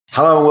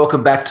Hello and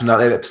welcome back to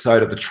another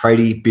episode of the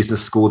Tradie Business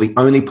School, the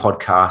only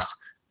podcast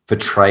for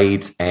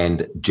trades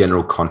and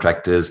general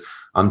contractors.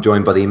 I'm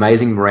joined by the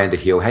amazing Miranda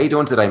Hill. How are you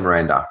doing today,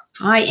 Miranda?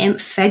 I am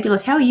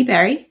fabulous. How are you,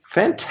 Barry?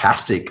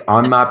 Fantastic.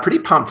 I'm pretty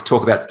pumped to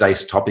talk about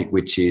today's topic,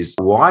 which is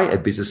why a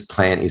business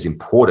plan is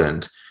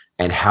important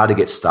and how to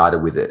get started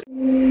with it.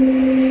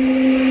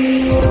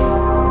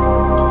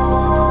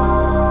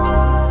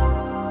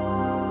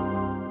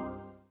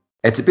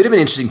 It's a bit of an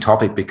interesting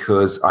topic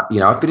because,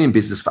 I've been in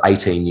business for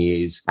 18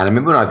 years. And I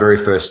remember when I very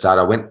first started,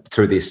 I went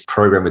through this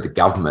program with the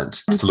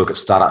government to look at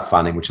startup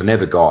funding, which I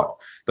never got.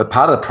 But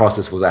part of the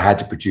process was I had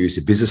to produce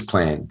a business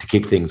plan to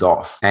kick things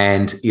off.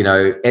 And,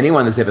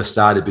 anyone that's ever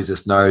started a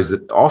business knows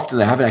that often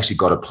they haven't actually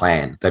got a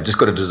plan. They've just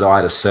got a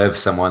desire to serve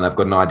someone. They've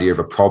got an idea of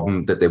a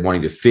problem that they're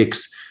wanting to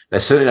fix. They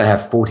certainly don't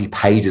have 40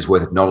 pages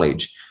worth of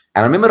knowledge.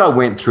 And I remember I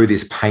went through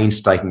this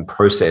painstaking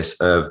process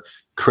of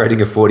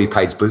creating a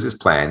 40-page business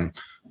plan,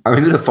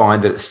 only to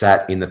find that it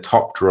sat in the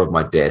top drawer of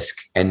my desk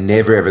and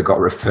never ever got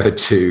referred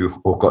to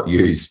or got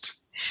used.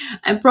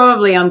 And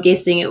probably, I'm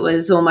guessing it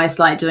was almost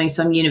like doing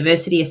some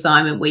university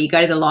assignment where you go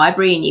to the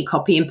library and you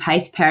copy and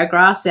paste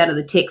paragraphs out of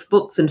the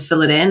textbooks and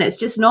fill it in. It's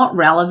just not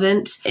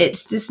relevant.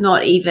 It's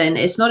not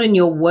in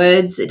your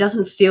words. It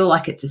doesn't feel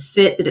like it's a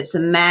fit, that it's a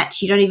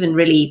match. You don't even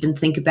really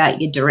think about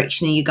your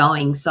direction and you're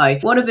going. So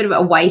what a bit of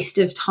a waste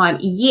of time.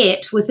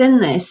 Yet within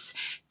this,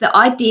 the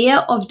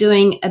idea of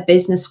doing a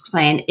business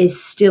plan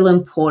is still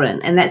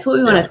important. And that's what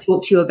we want to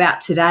talk to you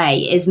about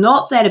today, is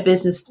not that a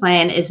business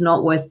plan is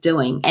not worth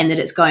doing and that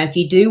it's going, if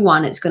you do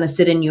one, it's going to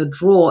sit in your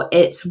drawer.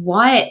 It's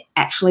why it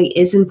actually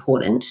is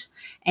important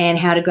and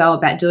how to go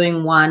about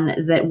doing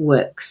one that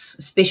works,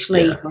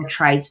 especially for a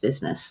trades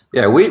business.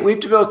 Yeah, we've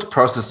developed a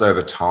process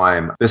over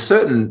time. There's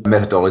certain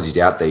methodologies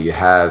out there. You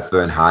have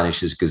Vern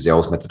Harnish's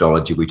Gazelle's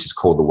methodology, which is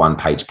called the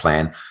one-page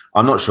plan.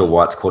 I'm not sure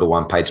why it's called a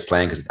one-page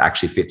plan because it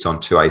actually fits on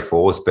two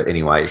A4s. But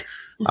anyway,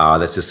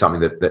 that's just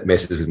something that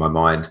messes with my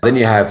mind. Then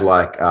you have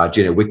like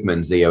Gino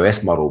Wickman's the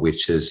EOS model,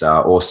 which is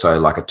also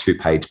like a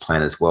two-page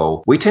plan as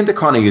well. We tend to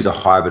kind of use a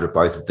hybrid of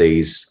both of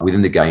these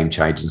within the Game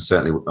Change and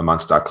certainly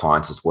amongst our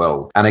clients as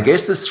well. And I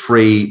guess there's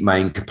three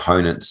main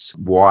components: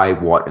 why,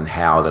 what, and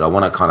how, that I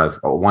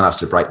want us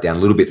to break down a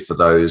little bit for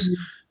those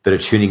that are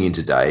tuning in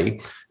today.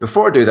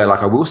 Before I do that,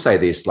 I will say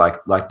this, like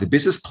the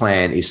business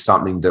plan is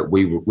something that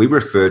we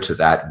refer to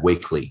that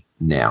weekly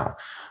now.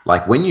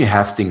 Like when you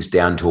have things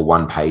down to a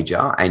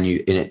one-pager and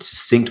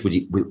it's synced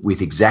with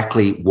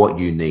exactly what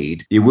you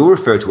need, you will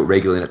refer to it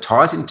regularly. And it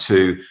ties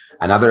into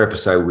another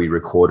episode we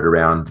recorded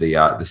around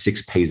the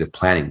 6 Ps of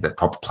planning, that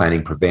proper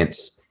planning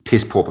prevents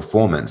piss poor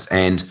performance.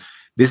 And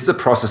this is a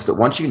process that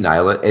once you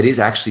nail it, it is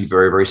actually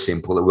very, very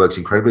simple. It works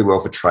incredibly well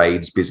for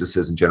trades,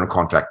 businesses, and general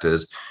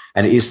contractors.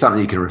 And it is something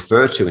you can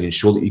refer to and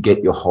ensure that you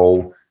get your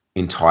whole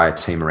entire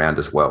team around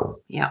as well.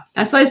 Yeah.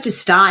 I suppose to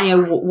start,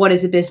 what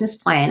is a business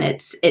plan?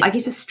 It's I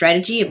guess a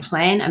strategy, a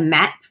plan, a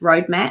map,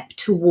 roadmap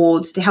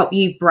to help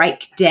you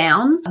break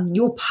down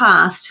your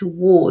path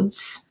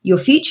towards your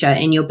future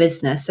in your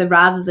business. So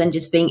rather than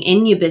just being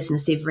in your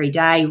business every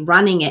day,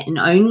 running it and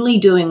only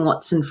doing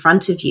what's in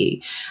front of you,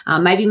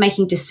 maybe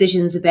making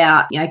decisions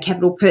about,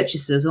 capital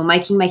purchases or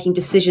making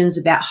decisions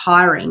about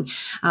hiring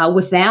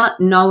without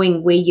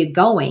knowing where you're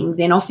going,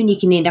 then often you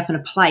can end up in a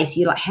place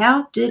you're like,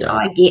 how did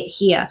I get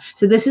here?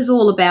 So this is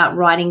all about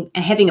writing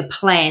and having a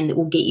plan that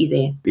will get you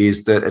there.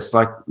 Is that it's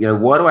like,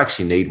 why do I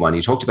actually need one?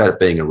 You talked about it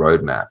being a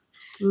roadmap.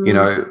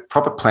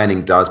 Proper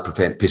planning does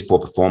prevent piss poor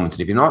performance.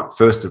 And if you're not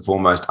first and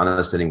foremost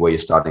understanding where you're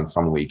starting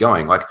from and where you're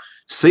going,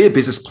 see a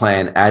business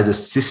plan as a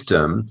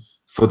system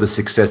for the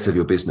success of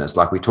your business.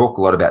 Like we talk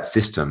a lot about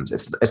systems.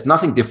 It's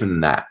nothing different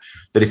than that.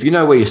 That if you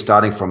know where you're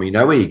starting from, you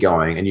know where you're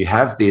going, and you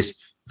have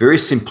this very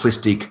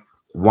simplistic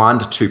 1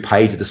 to 2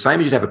 pages, the same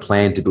as you'd have a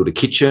plan to build a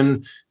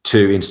kitchen,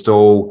 to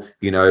install,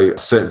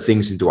 certain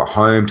things into a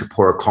home, to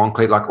pour a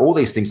concrete, like all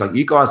these things. Like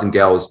you guys and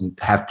girls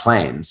have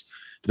plans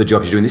for the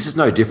jobs you're doing. This is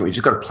no different. You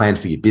just got a plan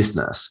for your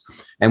business.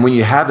 And when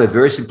you have a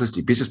very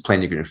simplistic business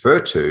plan you can refer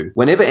to,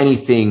 whenever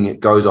anything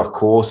goes off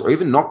course or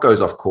even not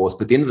goes off course,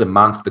 but at the end of the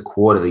month, the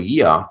quarter, the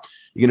year,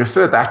 you can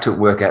refer back to it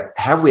and work out,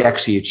 have we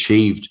actually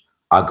achieved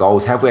our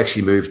goals? Have we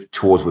actually moved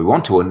towards where we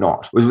want to or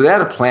not? Because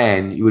without a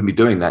plan, you wouldn't be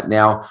doing that.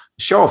 Now,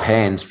 show of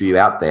hands for you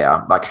out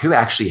there, like who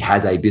actually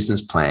has a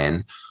business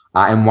plan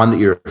and one that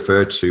you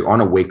refer to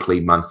on a weekly,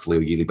 monthly,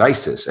 or yearly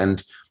basis?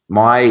 And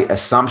my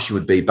assumption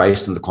would be,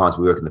 based on the clients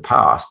we work in the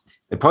past,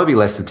 it'd probably be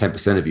less than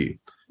 10% of you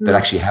that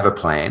actually have a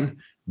plan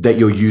that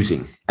you're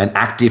using, an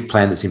active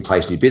plan that's in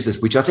place in your business,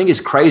 which I think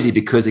is crazy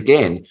because,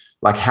 again,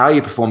 like how are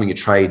you performing your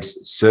trades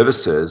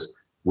services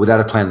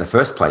without a plan in the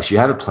first place? You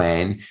have a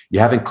plan, you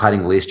have a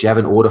cladding list, you have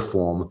an order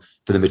form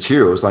for the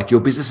materials. Like your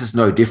business is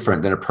no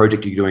different than a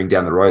project you're doing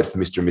down the road for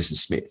Mr. and Mrs.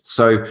 Smith.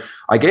 So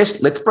I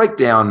guess let's break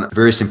down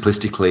very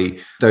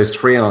simplistically those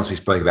three elements we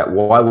spoke about: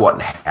 why, what,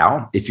 and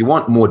how. If you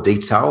want more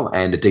detail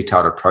and a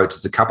detailed approach,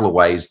 there's a couple of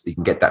ways that you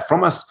can get that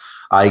from us.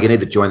 You can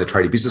either join the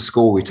Tradie Business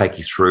School. We take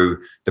you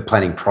through the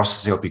planning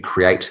process to help you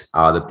create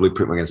the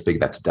blueprint we're going to speak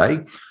about today.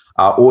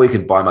 Or you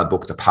can buy my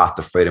book, The Path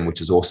to Freedom, which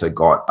has also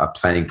got a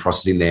planning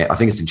process in there. I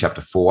think it's in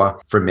chapter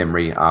 4 from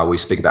memory. We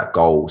speak about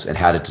goals and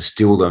how to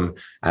distill them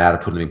and how to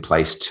put them in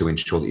place to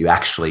ensure that you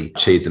actually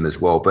achieve them as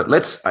well. But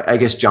let's, I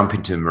guess, jump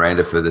into,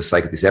 Miranda, for the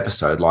sake of this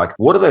episode. Like,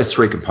 what are those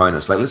 3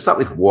 components? Like, let's start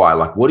with why.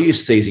 Like, what do you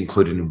see is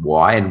included in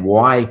why, and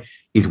why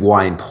is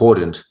why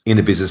important in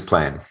a business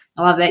plan?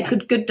 I love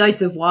that. Good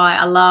dose of why.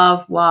 I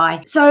love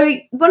why. So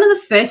one of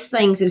the first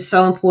things that is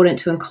so important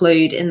to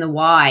include in the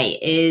why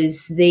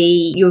is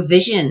your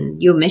vision,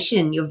 your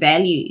mission, your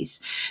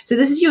values. So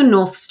this is your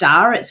North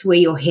Star. It's where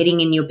you're heading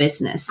in your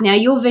business. Now,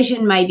 your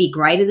vision may be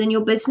greater than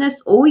your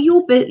business, or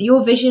your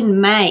vision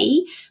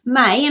may,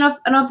 and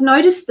I've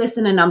noticed this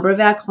in a number of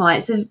our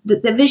clients,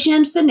 that the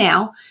vision for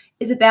now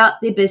is about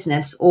their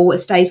business, or it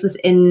stays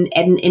within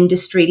an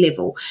industry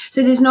level.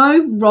 So there's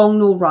no wrong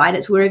nor right.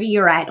 It's wherever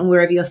you're at and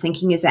wherever your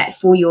thinking is at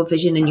for your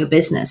vision and your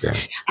business.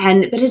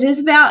 Yeah. But it is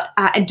about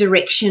a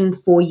direction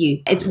for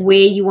you. It's where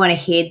you want to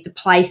head, the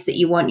place that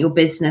you want your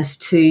business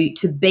to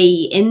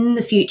be in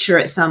the future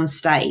at some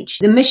stage.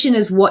 The mission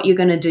is what you're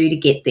going to do to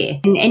get there.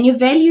 And your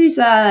values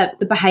are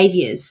the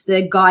behaviors,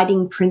 the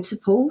guiding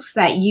principles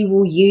that you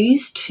will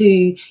use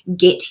to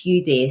get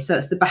you there. So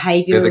it's the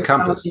behavior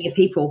of your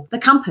people. The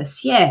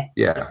compass, yeah.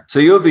 Yeah. So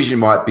your vision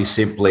might be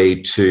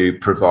simply to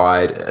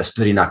provide a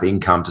steady enough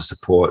income to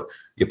support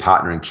your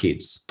partner and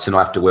kids, to not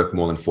have to work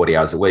more than 40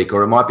 hours a week.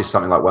 Or it might be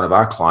something like one of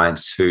our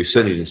clients who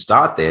certainly didn't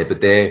start there,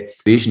 but their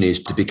vision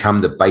is to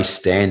become the base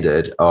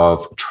standard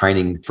of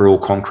training for all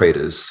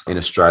concreters in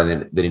Australia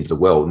and then into the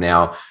world.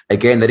 Now,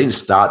 again, they didn't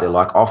start there.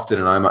 Like,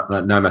 often, and I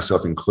know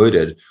myself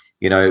included,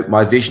 you know,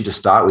 my vision to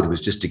start with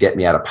was just to get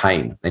me out of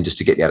pain and just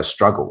to get me out of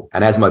struggle.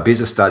 And as my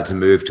business started to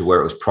move to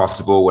where it was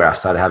profitable, where I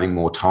started having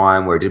more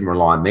time, where it didn't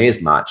rely on me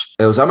as much,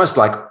 it was almost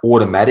like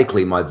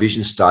automatically my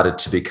vision started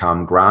to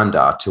become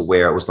grander, to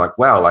where it was like,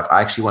 wow, like,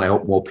 I actually want to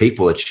help more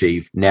people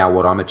achieve now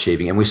what I'm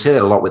achieving. And we see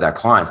that a lot with our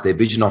clients. Their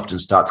vision often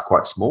starts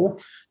quite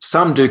small.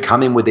 Some do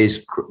come in with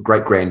these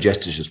great grand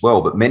gestures as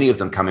well, but many of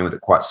them come in with it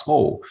quite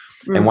small.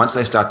 And once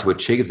they start to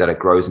achieve that, it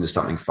grows into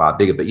something far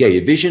bigger. But yeah,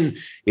 your vision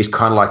is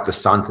kind of like the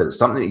sunset. It's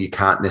something that you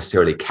can't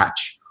necessarily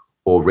catch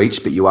or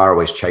reach, but you are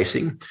always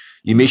chasing.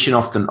 Your mission,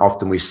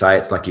 often we say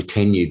it's like your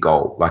 10-year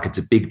goal. Like, it's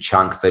a big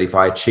chunk that if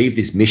I achieve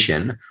this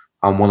mission,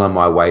 I'm well on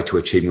my way to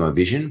achieving my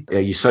vision.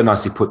 You so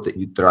nicely put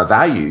that our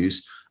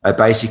values are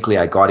basically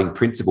our guiding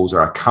principles, or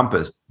our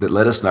compass that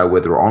let us know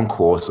whether we're on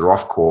course or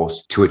off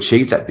course to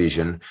achieve that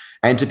vision.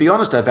 And to be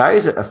honest, our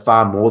values are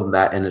far more than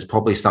that. And it's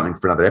probably something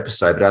for another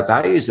episode, but our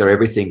values are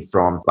everything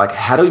from, like,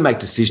 how do we make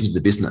decisions in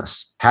the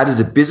business? How does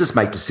a business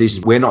make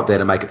decisions? We're not there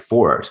to make it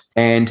for it.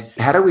 And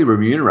how do we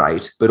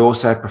remunerate, but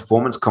also have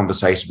performance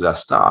conversations with our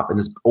staff? And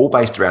it's all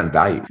based around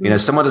value. You know,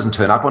 someone doesn't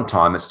turn up on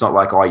time. It's not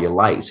like, oh, you're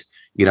late.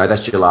 You know,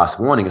 that's your last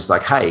warning. It's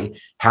like, hey,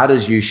 how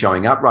does you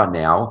showing up right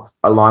now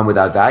align with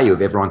our value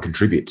of everyone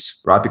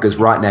contributes, right? Because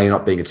right now you're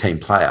not being a team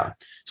player.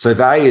 So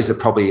values are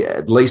probably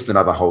at least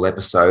another whole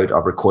episode.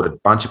 I've recorded a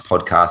bunch of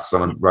podcasts.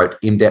 Someone wrote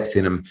in depth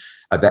in them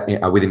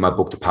about, within my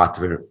book, The Path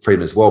to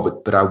Freedom as well.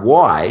 But our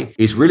why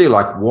is really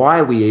like, why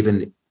are we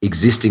even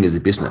existing as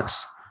a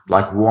business?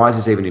 Like, why is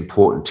this even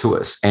important to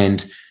us?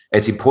 And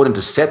it's important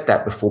to set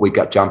that before we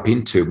jump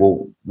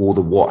into, well,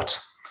 the what.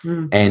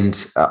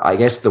 And I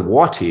guess the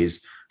what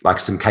is like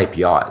some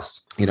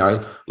KPIs, you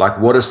know, like,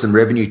 what are some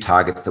revenue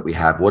targets that we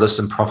have? What are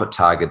some profit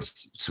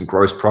targets, some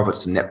gross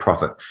profits and net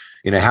profit?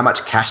 You know, how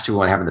much cash do we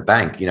want to have in the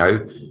bank? You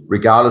know,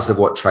 regardless of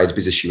what trades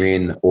business you're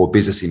in or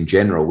business in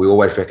general, we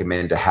always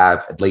recommend to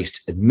have at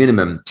least a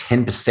minimum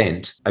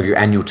 10% of your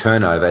annual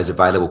turnover as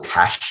available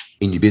cash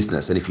in your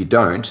business. And if you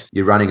don't,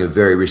 you're running a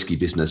very risky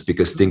business,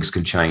 because things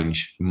can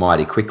change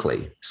mighty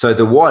quickly. So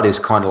the what is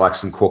kind of like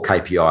some core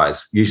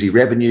KPIs, usually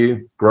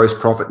revenue, gross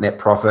profit, net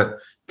profit,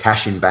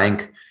 cash in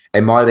bank.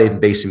 It might even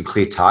be some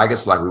clear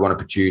targets, like we want to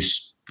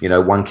produce, you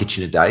know, 1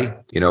 kitchen a day,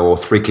 you know, or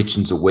 3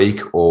 kitchens a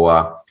week,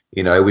 or,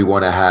 you know, we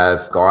want to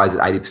have guys at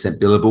 80%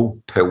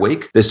 billable per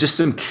week. There's just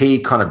some key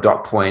kind of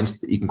dot points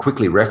that you can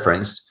quickly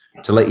reference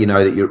to let you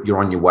know that you're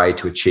on your way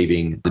to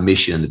achieving the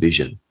mission and the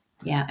vision.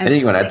 Yeah. Absolutely.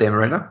 Anything you want to add there,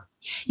 Miranda?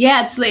 Yeah,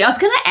 absolutely. I was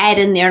going to add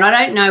in there, and I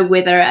don't know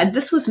whether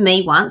this was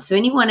me once. So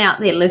anyone out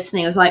there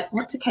listening was like,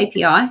 what's a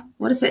KPI?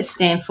 What does that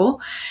stand for?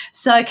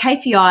 So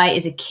KPI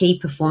is a key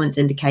performance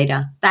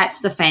indicator. That's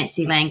the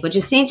fancy language.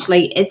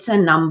 Essentially, it's a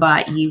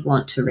number you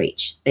want to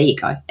reach. There you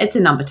go. It's a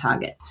number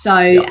target.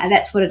 So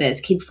that's what it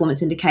is, key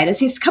performance indicator.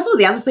 So just a couple of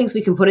the other things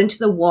we can put into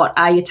the what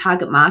are your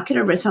target market,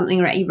 or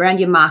something around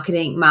your market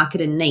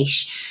and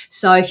niche.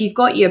 So if you've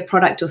got your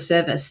product or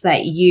service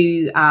that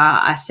you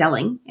are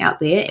selling out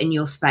there in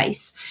your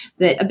space,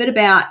 that a bit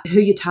about who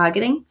you're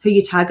targeting, who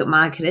your target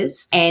market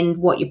is, and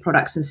what your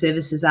products and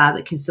services are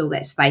that can fill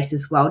that space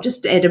as well,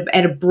 just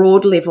at a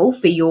broad level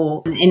for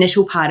your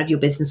initial part of your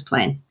business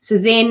plan. So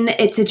then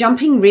it's a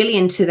jumping really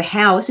into the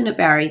how, isn't it,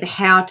 Barry? The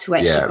how to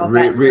actually go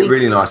about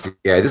really nice.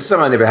 Yeah, this is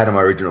something I never had on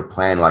my original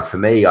plan. Like for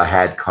me,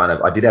 I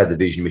did have the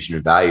vision, mission,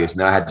 and values, and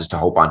then I had just a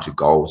whole bunch of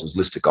goals. It was a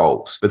list of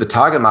goals. But the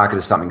target market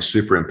is something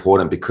super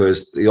important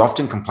because the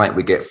often complaint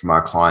we get from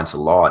our clients a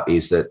lot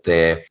is that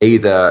they're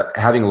either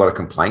having a lot of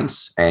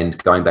complaints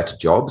and going back to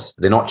jobs,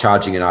 they're not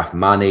charging enough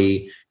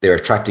money, they're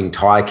attracting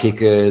tire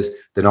kickers,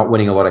 they're not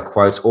winning a lot of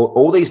quotes,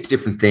 all these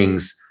different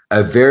things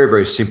are very,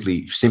 very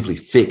simply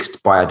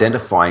fixed by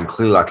identifying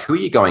clearly, like, who are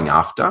you going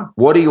after?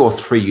 What are your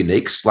three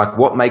uniques? Like,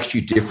 what makes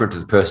you different to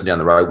the person down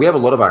the road? We have a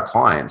lot of our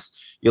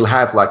clients, you'll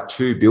have like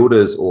two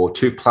builders or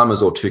two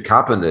plumbers or two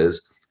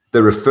carpenters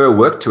that refer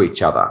work to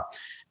each other.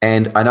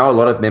 And I know a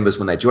lot of members,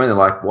 when they join, they're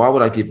like, why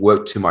would I give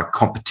work to my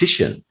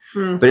competition?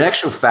 But in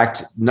actual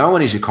fact, no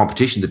one is your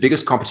competition. The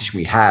biggest competition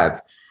we have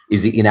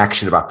is the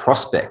inaction of our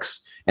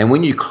prospects. And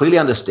when you clearly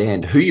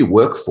understand who you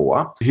work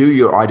for, who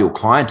your ideal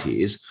client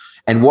is,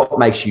 and what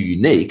makes you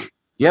unique,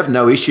 you have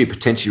no issue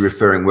potentially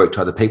referring work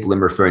to other people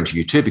and referring to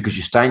you too, because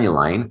you stay in your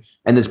lane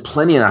and there's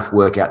plenty enough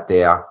work out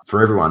there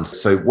for everyone.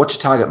 So what's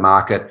your target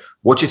market?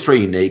 What's your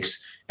three uniques?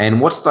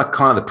 And what's the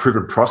kind of the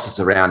proven process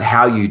around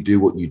how you do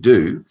what you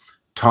do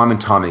time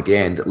and time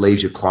again that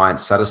leaves your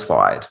clients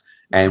satisfied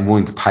and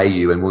willing to pay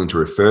you and willing to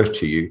refer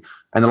to you?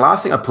 And the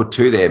last thing I put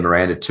to there,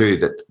 Miranda, too,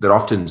 that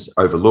often is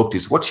overlooked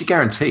is, what's your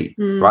guarantee,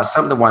 right?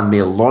 Something that won me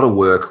a lot of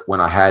work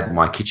when I had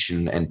my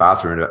kitchen and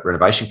bathroom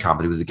renovation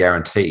company was a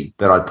guarantee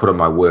that I'd put on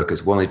my work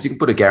as well. And if you can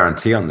put a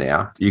guarantee on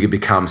there, you can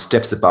become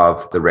steps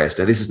above the rest.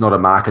 Now, this is not a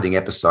marketing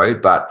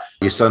episode, but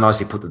you so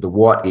nicely put that the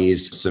what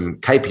is some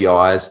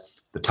KPIs,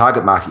 the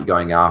target market you're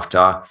going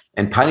after,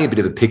 and painting a bit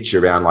of a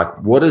picture around,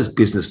 like, what does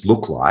business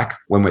look like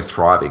when we're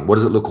thriving? What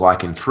does it look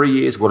like in 3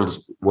 years? What does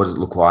it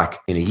look like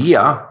in a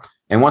year?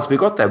 And once we've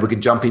got that, we can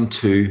jump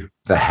into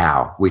the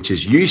how, which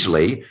is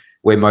usually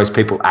where most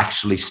people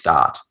actually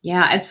start.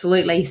 Yeah,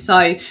 absolutely.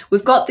 So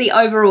we've got the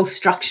overall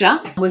structure.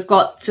 We've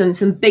got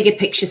some bigger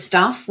picture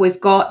stuff.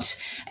 We've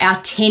got our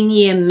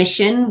 10-year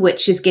mission,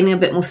 which is getting a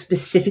bit more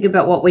specific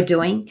about what we're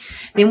doing.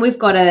 Then we've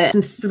got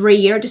some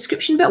 3-year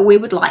description about where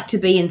we'd like to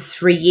be in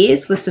 3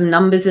 years, with some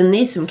numbers in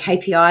there, some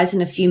KPIs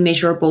and a few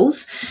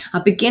measurables,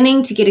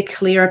 beginning to get a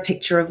clearer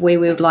picture of where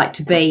we would like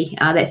to be,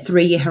 that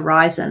 3-year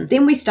horizon.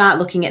 Then we start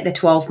looking at the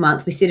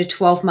 12-month. We set a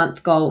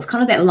 12-month goal. It's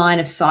kind of that line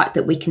of sight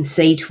that we can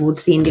see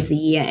towards the end of the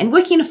year. And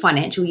working in a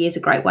financial year is a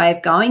great way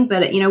of going,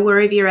 but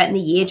wherever you're at in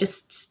the year,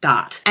 just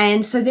start.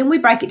 And so then we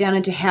break it down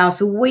into how.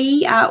 So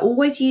we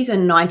always use a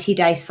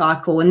 90-day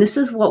cycle, and this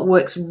is what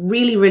works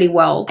really, really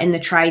well in the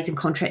trades and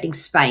contracting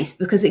space,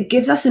 because it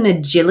gives us an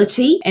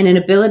agility and an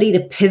ability to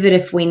pivot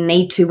if we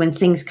need to when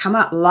things come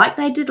up, like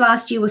they did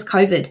last year with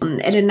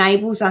COVID. It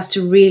enables us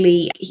to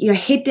really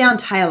head down,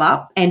 tail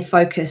up, and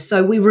focus.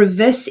 So we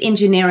reverse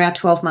engineer our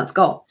 12-month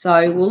goal.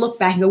 So we'll look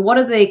back and go, what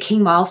are the key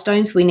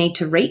milestones we need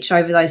to reach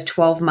over those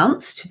 12 months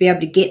to be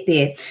able to get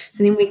there?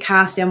 So then we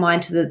cast our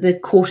mind to the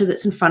quarter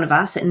that's in front of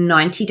us at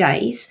 90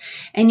 days,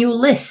 and you'll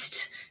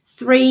list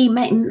 3,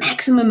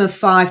 maximum of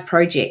 5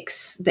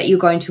 projects that you're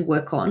going to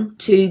work on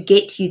to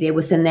get you there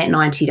within that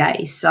 90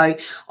 days. So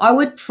I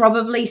would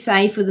probably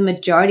say, for the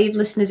majority of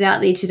listeners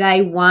out there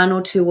today, 1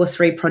 or 2 or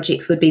 3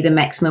 projects would be the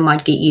maximum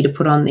I'd get you to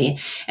put on there.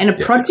 And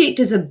a project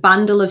is a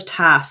bundle of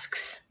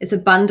tasks. It's a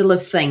bundle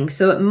of things.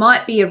 So it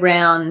might be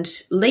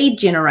around lead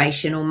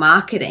generation or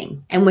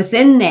marketing. And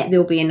within that,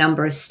 there'll be a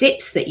number of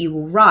steps that you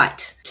will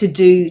write to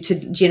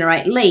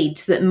generate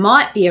leads that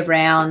might be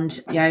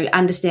around,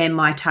 understand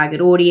my target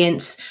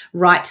audience,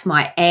 write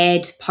my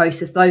ad,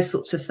 posts, those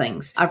sorts of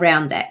things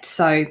around that.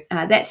 So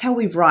that's how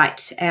we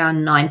write our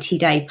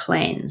 90-day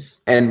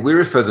plans. And we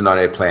refer to the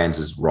 90-day plans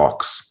as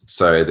rocks.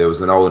 So there was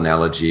an old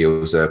analogy. It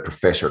was a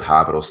professor at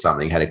Harvard or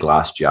something, had a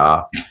glass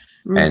jar,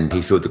 and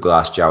he filled the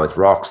glass jar with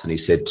rocks, and he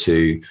said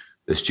to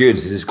the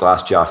students, is this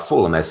glass jar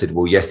full? And they said,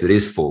 well, yes, it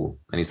is full.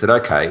 And he said,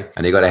 okay.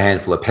 And he got a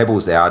handful of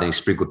pebbles out, and he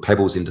sprinkled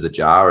pebbles into the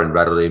jar and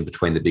rattled it in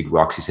between the big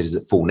rocks. He said, is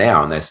it full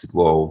now? And they said,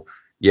 well,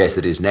 yes,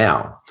 it is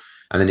now.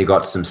 And then he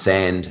got some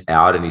sand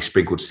out, and he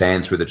sprinkled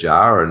sand through the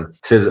jar and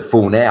says, is it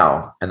full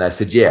now? And they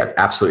said, yeah,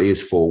 absolutely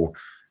is full.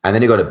 And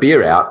then he got a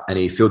beer out, and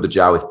he filled the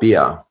jar with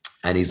beer.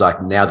 And he's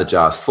like, now the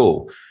jar's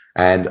full.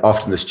 And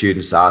often the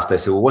students ask, they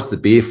say, well, what's the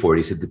beer for? And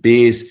he said, the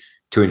beer's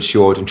to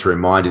ensure and to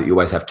remind you that you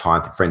always have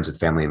time for friends and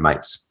family and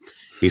mates.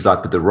 He's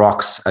like, but the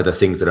rocks are the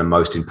things that are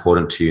most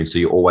important to you. And so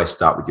you always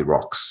start with your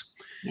rocks.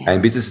 Yeah.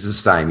 And business is the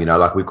same.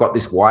 Like, we've got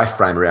this why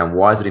frame around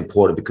why is it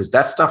important, because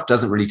that stuff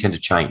doesn't really tend to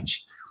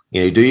change.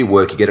 You do your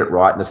work, you get it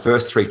right. And the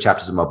first 3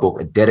 chapters of my book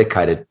are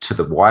dedicated to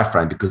the why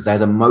frame, because they're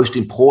the most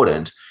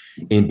important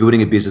in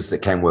building a business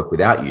that can work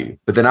without you.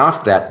 But then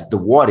after that, the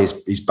what is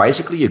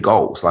basically your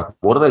goals. Like,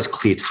 what are those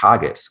clear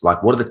targets?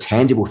 Like, what are the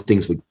tangible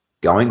things we're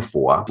going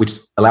for, which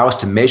allow us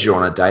to measure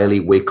on a daily,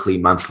 weekly,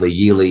 monthly,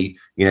 yearly,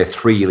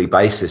 3-yearly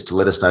basis to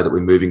let us know that we're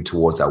moving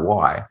towards our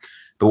why.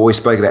 But what we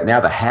spoke about now,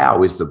 the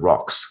how, is the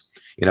rocks.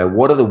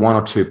 What are the 1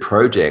 or 2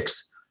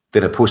 projects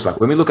that are pushed?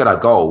 Like, when we look at our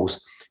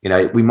goals,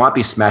 we might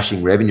be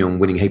smashing revenue and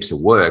winning heaps of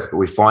work, but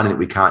we're finding that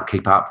we can't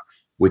keep up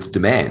with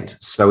demand.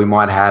 So we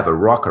might have a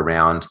rock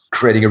around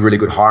creating a really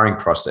good hiring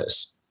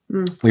process.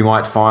 We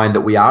might find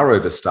that we are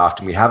overstaffed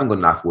and we haven't got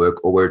enough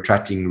work, or we're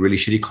attracting really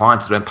shitty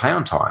clients that don't pay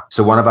on time.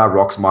 So one of our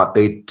rocks might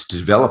be to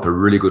develop a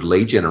really good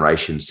lead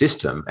generation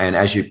system. And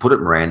as you put it,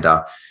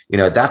 Miranda,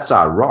 that's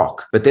our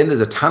rock. But then there's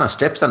a ton of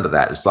steps under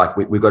that. It's like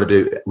we've got to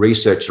do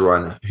research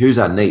around who's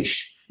our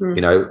niche.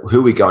 Who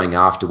are we going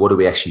after? What are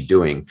we actually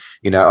doing?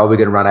 Are we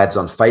going to run ads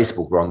on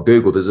Facebook or on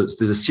Google? There's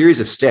a series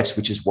of steps,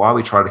 which is why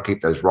we try to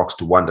keep those rocks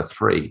to 1 to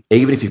 3.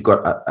 Even if you've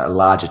got a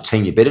larger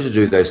team, you're better to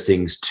do those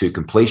things to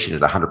completion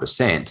at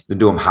 100% than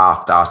do them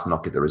half-assed and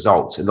not get the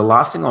results. And the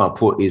last thing I'll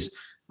put is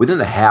within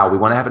the how, we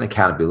want to have an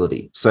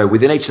accountability. So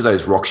within each of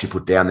those rocks you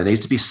put down, there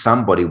needs to be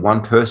somebody,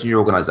 one person in your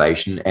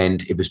organization.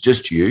 And if it's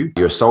just you're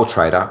a sole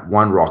trader,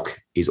 one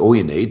rock is all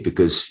you need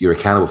because you're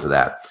accountable for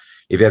that.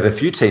 If you have a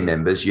few team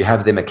members, you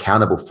have them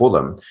accountable for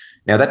them.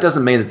 Now, that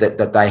doesn't mean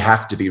that they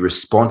have to be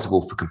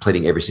responsible for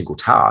completing every single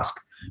task,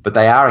 but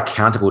they are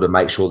accountable to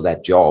make sure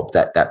that job,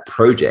 that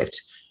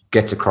project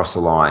gets across the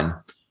line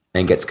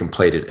and gets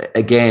completed.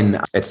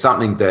 Again, it's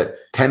something that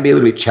can be a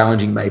little bit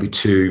challenging maybe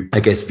to,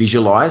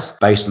 visualize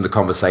based on the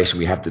conversation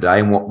we have today.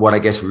 And what I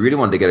guess we really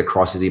wanted to get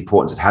across is the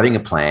importance of having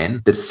a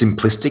plan that's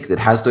simplistic, that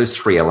has those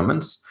 3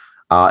 elements.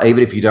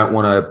 Even if you don't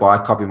want to buy a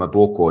copy of my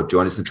book or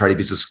join us in the Tradie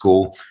Business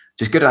School,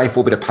 just get an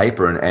A4 bit of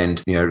paper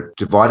and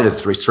divide it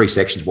into three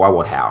sections. Why,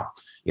 what, how?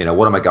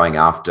 What am I going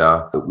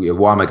after?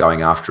 Why am I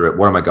going after it?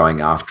 What am I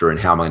going after? And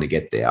how am I going to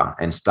get there?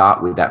 And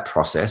start with that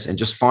process and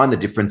just find the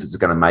difference it's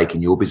going to make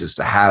in your business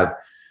to have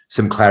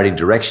some clarity and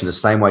direction, the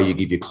same way you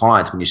give your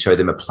clients when you show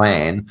them a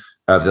plan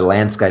of the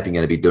landscaping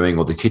you're going to be doing,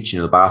 or the kitchen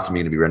or the bathroom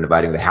you're going to be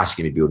renovating, or the house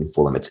you're going to be building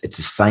for them. It's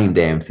the same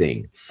damn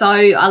thing. So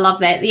I love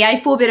that. The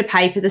A4 bit of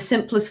paper, the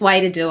simplest way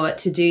to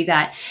do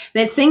that.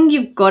 The thing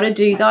you've got to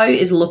do, though,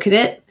 is look at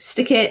it,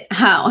 stick it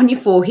on your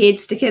forehead,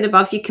 stick it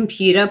above your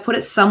computer, put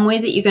it somewhere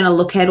that you're going to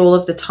look at all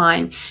of the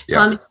time.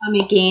 Time and time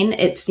again,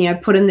 it's,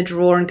 put in the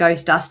drawer and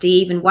goes dusty.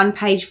 Even 1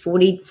 page,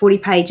 40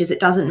 pages, it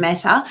doesn't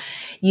matter.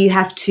 You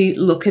have to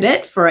look at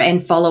it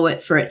and follow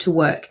it for it to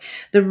work.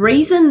 The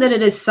reason that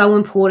it is so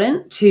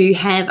important to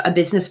have a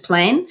business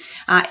plan,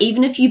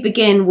 even if you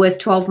begin with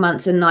 12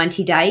 months and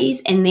 90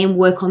 days and then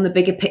work on the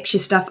bigger picture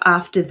stuff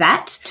after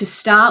that, to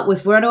start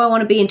with where do I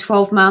want to be in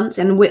 12 months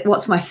and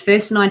what's my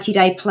first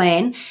 90-day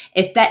plan.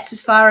 If that's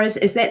as far as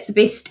that's the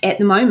best at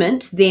the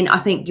moment, then I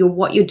think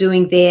what you're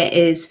doing there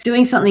is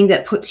doing something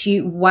that puts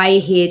you way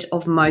ahead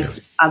of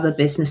most other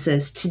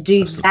businesses. To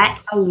do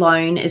that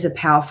alone is a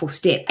powerful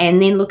step.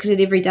 And then look at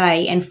it every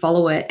day and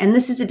follow it. And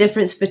this is the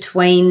difference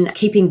between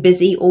keeping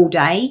busy all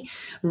day,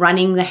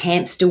 running the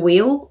hamster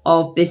wheel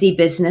of busy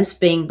business,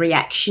 being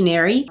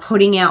reactionary,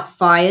 putting out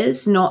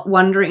fires, not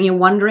wondering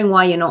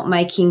why you're not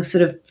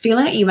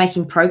feeling like you're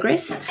making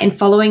progress. And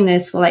following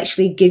this will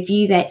actually give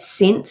you that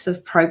sense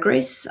of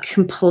progress,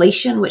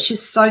 completion, which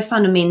is so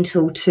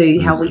fundamental to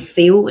how we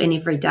feel in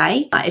every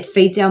day. It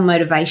feeds our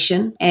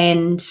motivation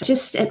and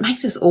it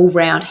makes us all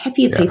round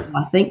happier people,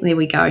 I think. There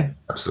we go.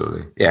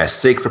 Absolutely. Yeah.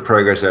 Seek for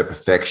progress over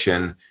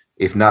perfection.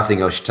 If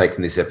nothing else you take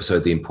from this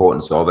episode, the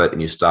importance of it,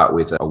 and you start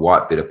with a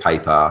white bit of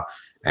paper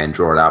and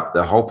draw it up.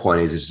 The whole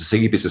point is to see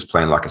your business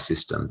plan like a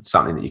system,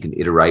 something that you can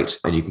iterate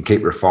and you can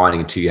keep refining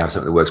until you have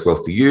something that works well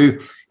for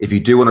you. If you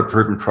do want a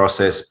proven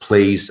process,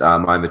 please,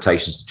 my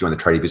invitation is to join the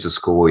Tradie Business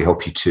School. We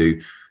help you to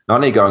not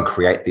only go and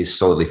create this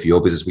solidly for your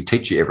business, we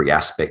teach you every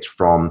aspect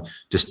from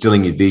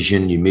distilling your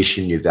vision, your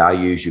mission, your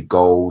values, your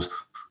goals,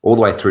 all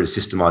the way through to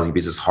systemizing your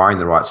business, hiring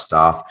the right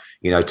staff,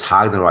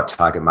 targeting the right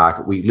target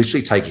market. We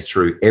literally take you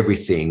through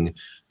everything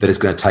that it's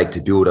going to take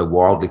to build a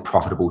wildly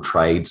profitable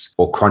trades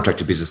or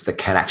contractor business that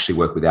can actually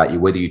work without you.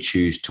 Whether you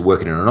choose to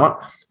work in it or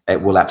not,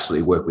 it will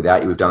absolutely work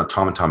without you. We've done it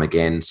time and time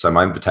again. So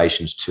my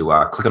invitation is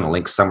to click on a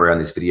link somewhere around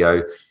this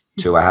video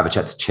to have a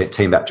chat to the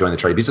team about joining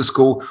the Tradie Business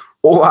School,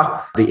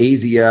 or the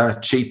easier,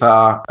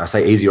 cheaper, I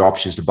say easier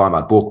options to buy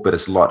my book, but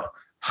it's a lot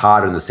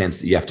harder in the sense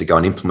that you have to go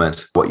and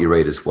implement what you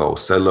read as well.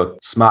 So look,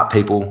 smart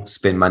people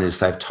spend money to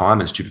save time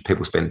and stupid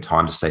people spend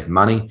time to save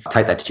money.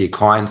 Take that to your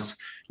clients.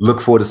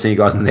 Look forward to seeing you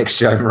guys in the next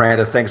show.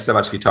 Miranda, thanks so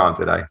much for your time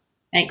today.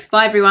 Thanks.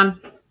 Bye,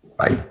 everyone.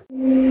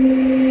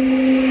 Bye.